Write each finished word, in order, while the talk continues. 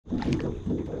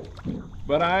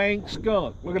But I ain't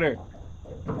skunk. Look at there.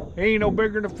 He ain't no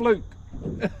bigger than a fluke.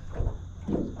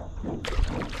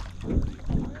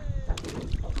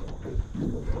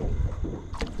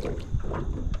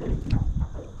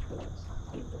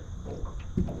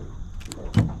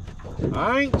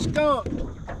 I ain't skunk.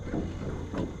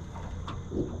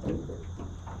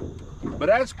 But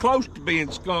that's close to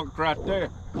being skunked right there.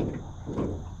 A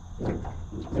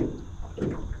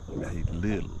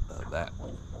little of that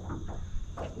one.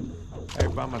 Hey,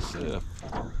 by myself.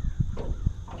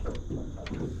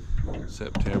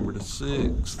 September the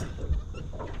 6th.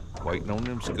 Waiting on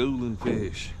them schooling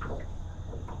fish.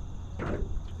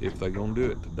 If they gonna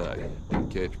do it today. Didn't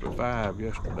catch but 5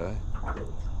 yesterday.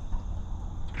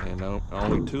 And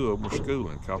only 2 of them were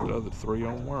schooling. Caught the other 3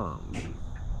 on worms.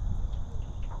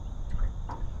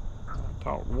 I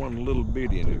caught one little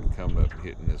bitty and it come up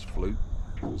hitting this fluke.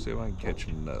 See if I can catch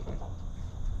another.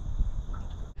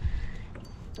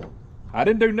 I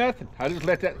didn't do nothing. I just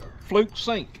let that fluke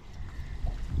sink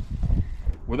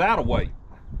without a weight.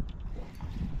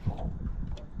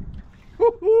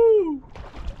 Woo-hoo!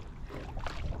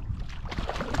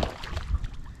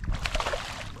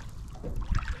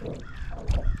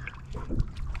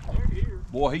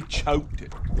 Boy, he choked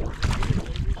it.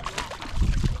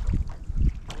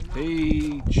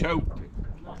 He choked it.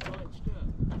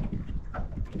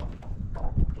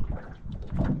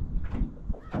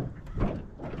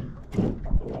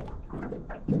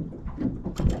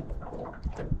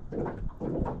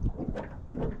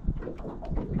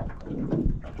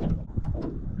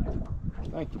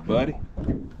 Thank you, buddy.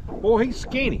 Boy, he's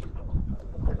skinny.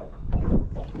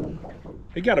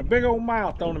 He got a big old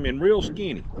mouth on him and real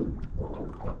skinny.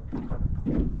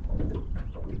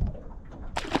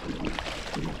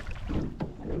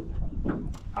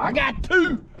 I got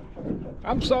 2.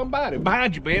 I'm somebody.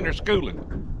 Behind you, Ben, they're schooling.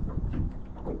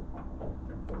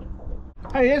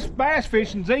 Hey, this bass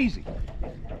fishing's easy.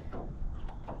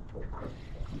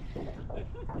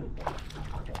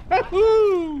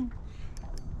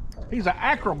 He's an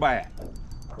acrobat.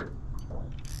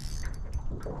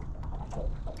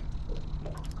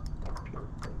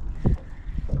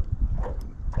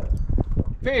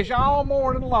 Fish all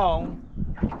morning long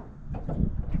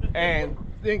and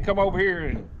then come over here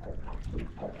and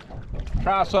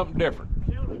try something different.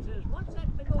 Sheldon says, what's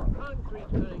that big old concrete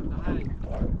thing behind you?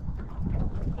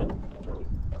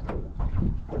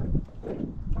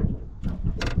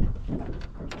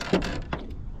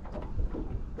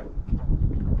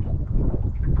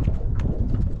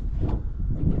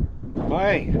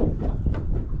 Man.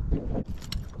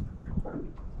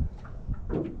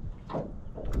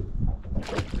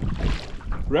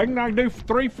 Reckon I can do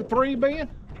 3 for 3, Ben?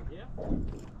 Yeah.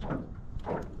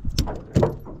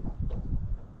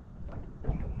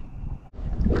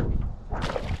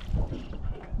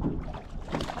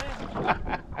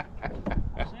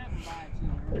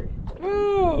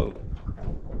 Oh,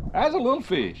 that's a little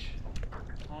fish.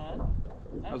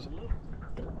 That's a little.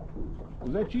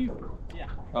 Was that you? Yeah.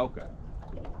 Okay.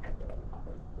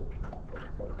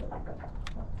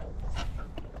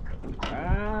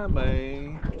 I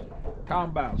mean, talking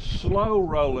about slow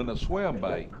rolling a swim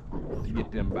bait to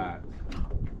get them bites.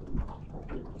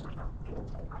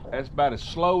 That's about as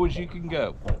slow as you can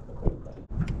go.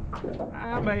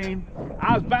 I mean,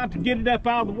 I was about to get it up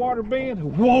out of the water, Ben.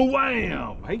 Whoa,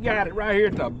 wham! He got it right here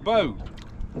at the boat.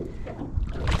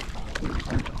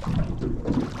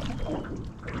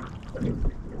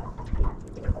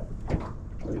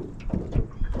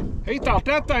 He thought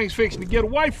that thing's fixing to get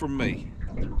away from me.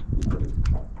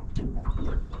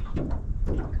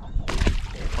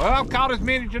 Well, I've caught as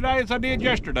many today as I did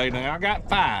yesterday now. I got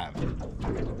 5.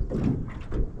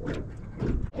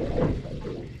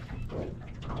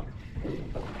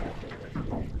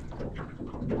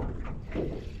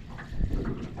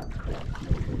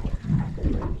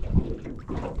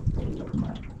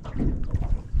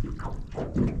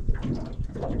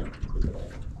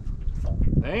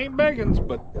 They ain't big ones,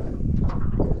 but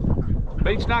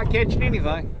beats not catching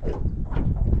anything.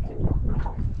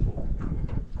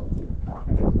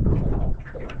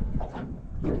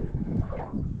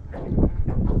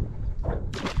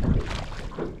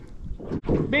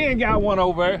 Ben got one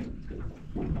over there.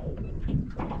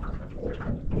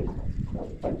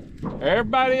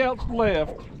 Everybody else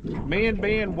left. Me and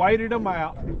Ben waited them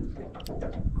out.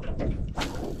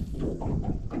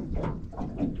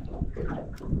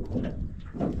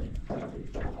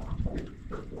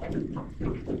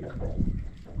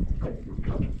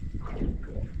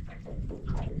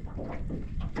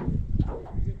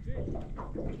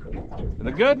 Is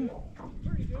it good?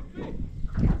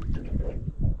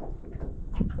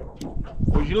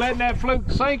 Was you letting that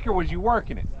fluke sink or was you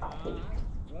working it? I think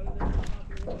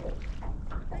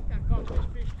I caught this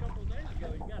fish a couple of days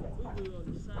ago. He got a boo-boo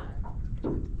on the side.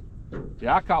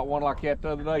 Yeah, I caught one like that the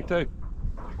other day too.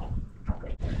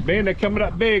 Ben, they're coming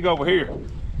up big over here.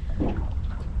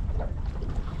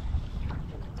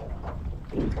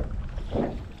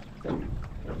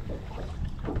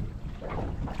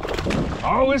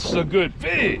 Oh, this is a good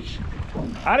fish.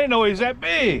 I didn't know he was that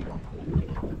big.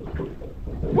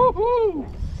 Woohoo!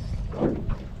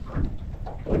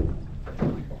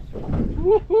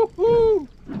 Woohoo!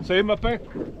 See him up there?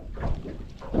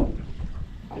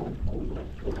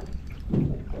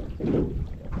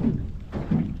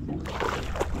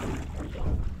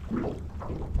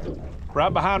 Right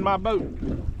behind my boat.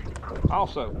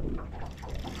 Also.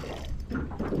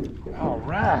 All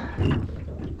right.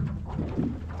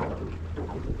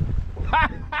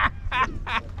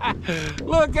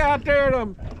 Look out there at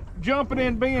them jumping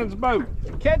in Ben's boat.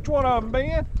 Catch one of them,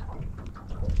 Ben.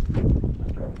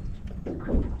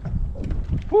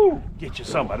 Whoo, get you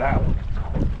some of that one.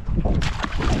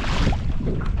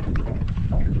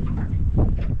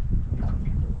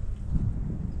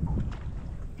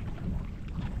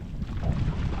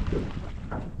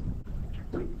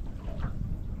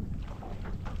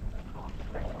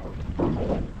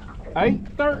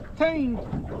 $8.13.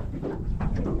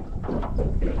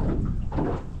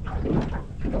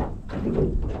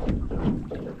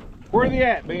 Where are they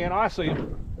at, Ben? I see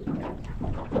them.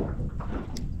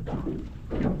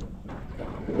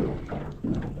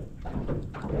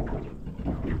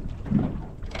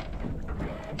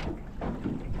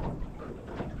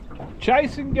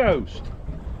 Chasing Ghost.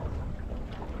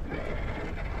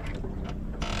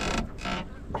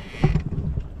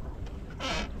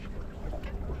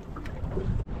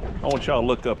 I want y'all to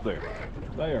look up there.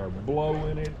 They are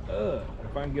blowing it up.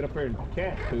 If I can get up there and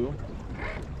catch to them.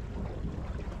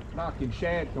 Knocking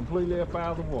shad completely up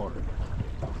out of the water.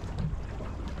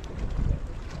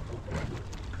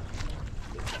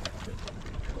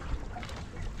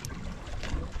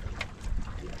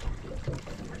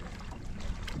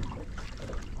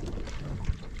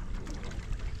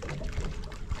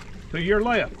 To your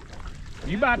left.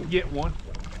 You about to get one.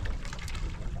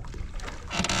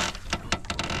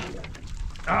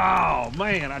 Oh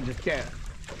man, I just caught it.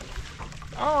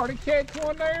 I already catch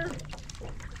one there.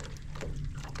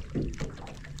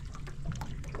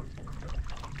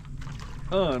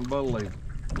 Unbelievable.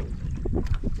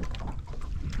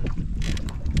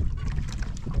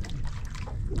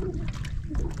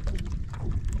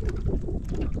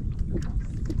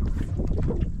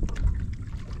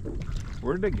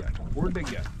 Where'd they go? Where'd they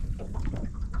go?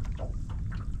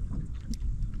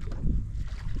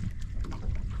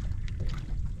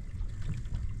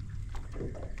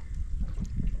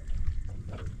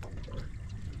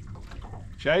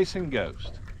 Chasing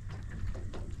Ghost.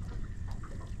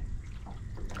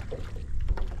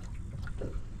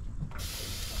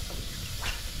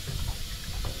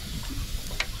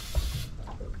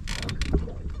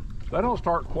 If they don't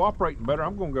start cooperating better,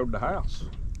 I'm gonna go to the house.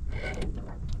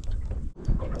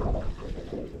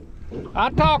 I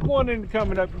talked one into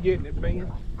coming up and getting it,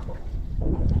 Ben.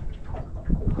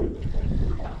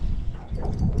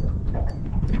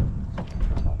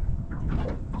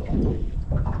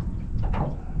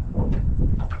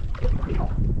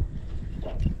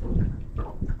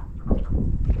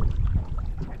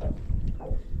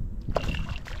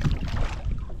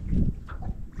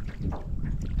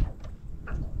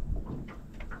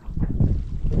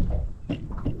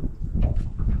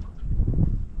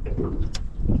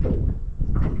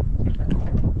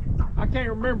 I can't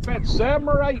remember if that's 7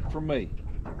 or 8 for me.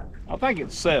 I think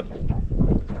it's 7.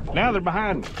 Now they're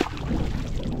behind me.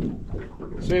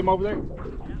 See them over there?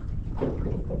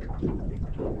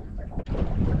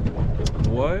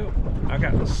 Well, I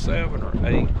got the 7 or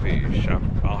 8 fish.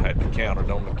 I'll have to count it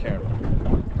on the camera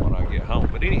when I get home.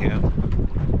 But anyhow,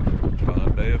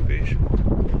 fun day of fishing.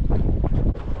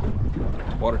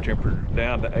 Water temperature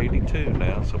down to 82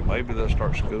 now, so maybe they'll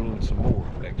start schooling some more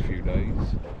the next few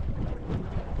days.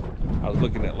 I was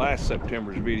looking at last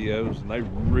September's videos and they've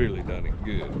really done it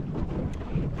good.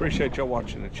 Appreciate y'all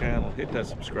watching the channel. Hit that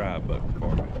subscribe button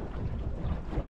for me.